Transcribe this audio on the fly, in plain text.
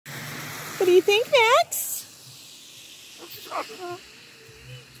What do you think, Max?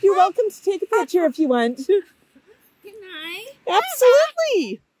 You're welcome to take a picture if you want. Can I?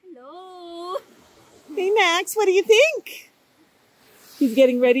 Absolutely. Hello. Hey, Max, what do you think? He's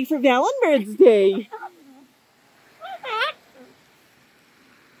getting ready for Valentine's Day.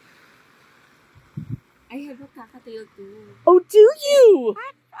 I have a cockatiel too. Oh, do you?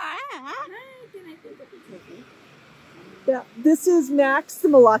 Hi, can I take a picture? Yeah, this is Max the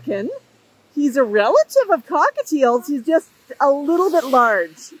Moluccan. He's a relative of cockatiels. He's just a little bit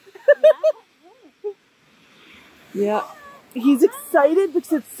large. Yeah. He's excited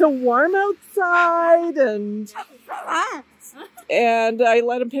because it's so warm outside, and I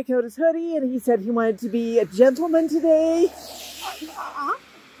let him pick out his hoodie, and he said he wanted to be a gentleman today. How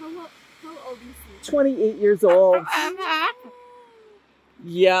old is he? 28 years old.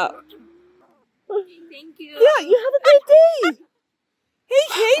 Yeah. Thank you. Yeah, you have a great day.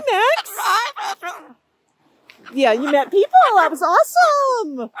 Hey, Max. Yeah, you met people. That was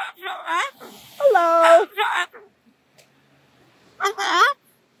awesome. Hello.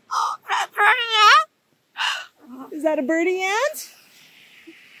 Is that a birdie ant?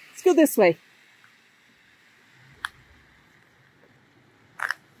 Let's go this way.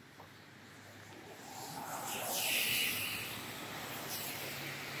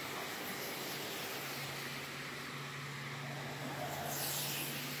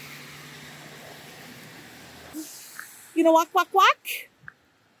 You gonna walk, walk, walk?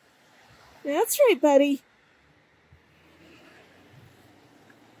 That's right, buddy.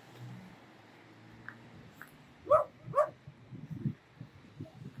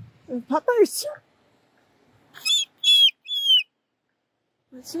 Puppers.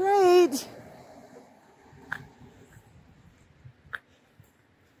 That's right.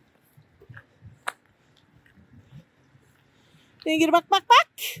 Can you get a buck, buck, buck?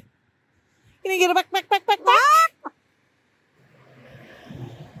 Can you get a buck, buck, buck, buck, buck?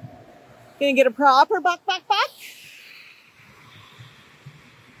 Can you get a proper buck, buck, buck?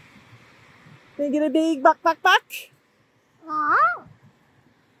 Can you get a big buck, buck, buck?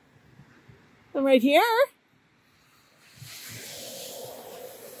 I'm right here.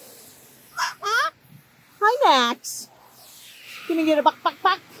 Hi, Max. Can you get a buck, buck,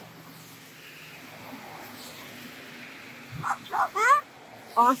 buck?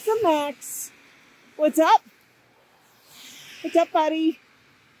 Awesome, Max. What's up? What's up, buddy?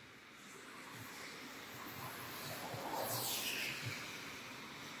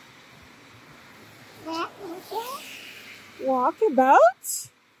 Walk about?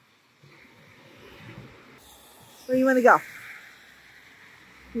 Where do you want to go?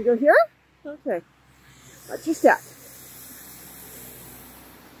 You go here? Okay. Watch your step.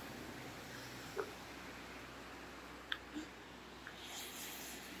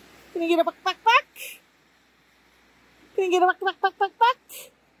 Can you get a buck, buck, buck? Can you get a buck, buck, buck, buck, buck?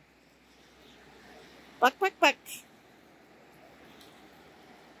 Buck, buck, buck.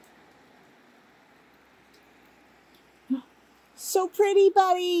 So pretty,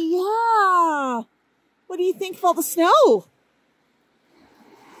 buddy. Yeah. What do you think of all the snow?